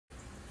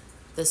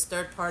This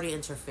third party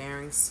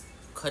interference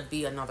could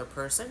be another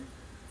person,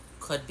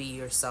 could be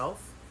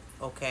yourself,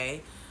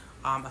 okay?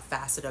 A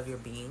facet of your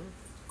being.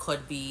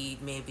 Could be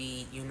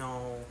maybe,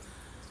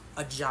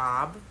 a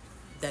job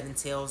that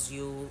entails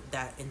you,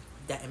 that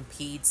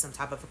impedes some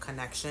type of a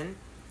connection.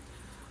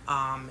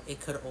 It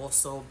could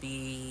also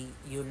be,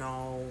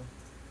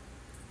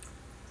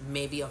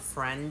 maybe a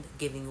friend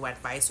giving you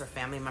advice or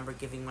family member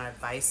giving you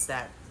advice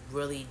that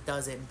really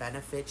doesn't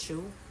benefit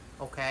you,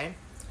 okay?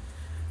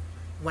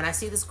 When I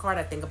see this card,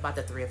 I think about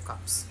the Three of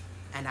Cups.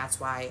 And that's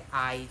why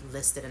I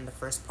listed in the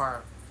first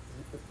part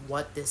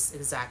what this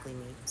exactly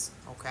means,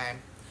 okay?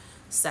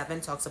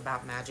 Seven talks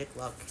about magic,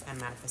 luck, and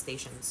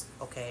manifestations,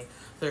 okay?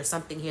 So there's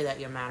something here that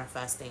you're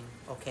manifesting,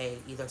 okay?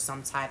 Either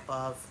some type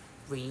of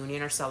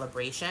reunion or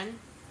celebration,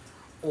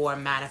 or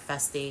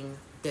manifesting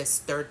this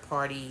third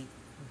party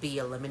be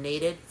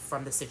eliminated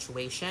from the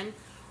situation,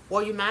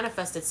 or you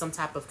manifested some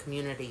type of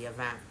community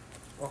event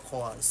or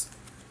cause,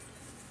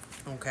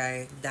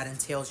 okay, that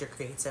entails your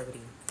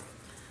creativity.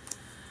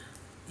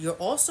 You're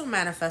also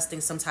manifesting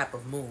some type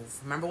of move.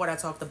 Remember what I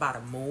talked about,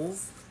 a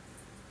move?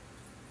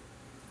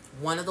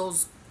 One of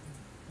those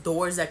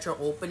doors that you're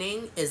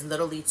opening is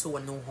literally to a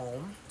new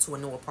home, to a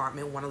new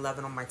apartment.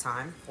 111 on my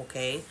time,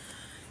 okay?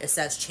 It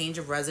says change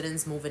of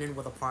residence, moving in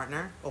with a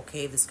partner,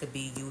 okay? This could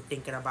be you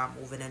thinking about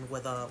moving in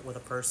with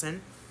a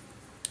person,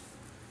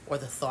 or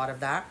the thought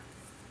of that.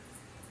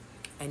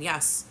 And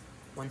yes,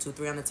 1, 2,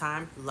 3 on the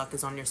time, luck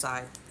is on your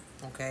side,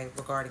 okay,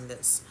 regarding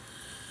this.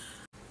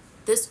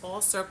 This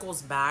all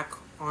circles back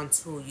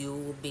onto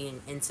you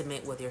being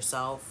intimate with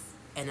yourself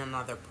and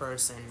another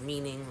person,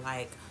 meaning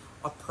like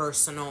a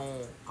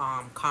personal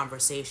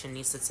conversation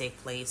needs to take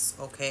place,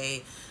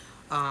 okay?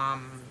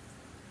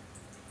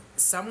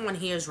 Someone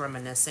here is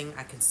reminiscing.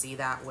 I can see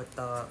that with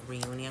the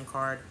reunion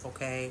card,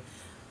 okay?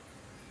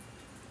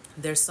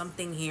 There's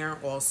something here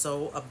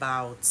also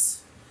about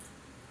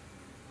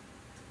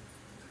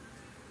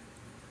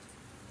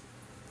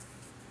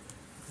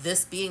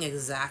this being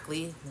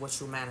exactly what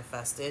you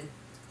manifested,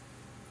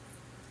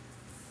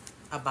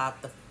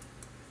 about the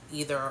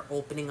either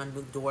opening a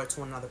new door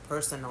to another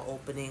person, or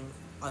opening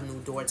a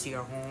new door to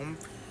your home,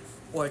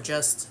 or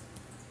just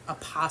a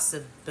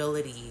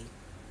possibility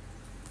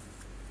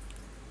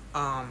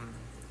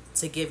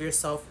to give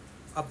yourself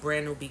a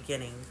brand new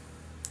beginning.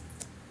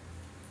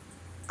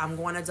 I'm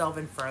going to delve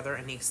in further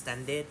and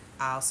extend it.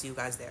 I'll see you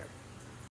guys there.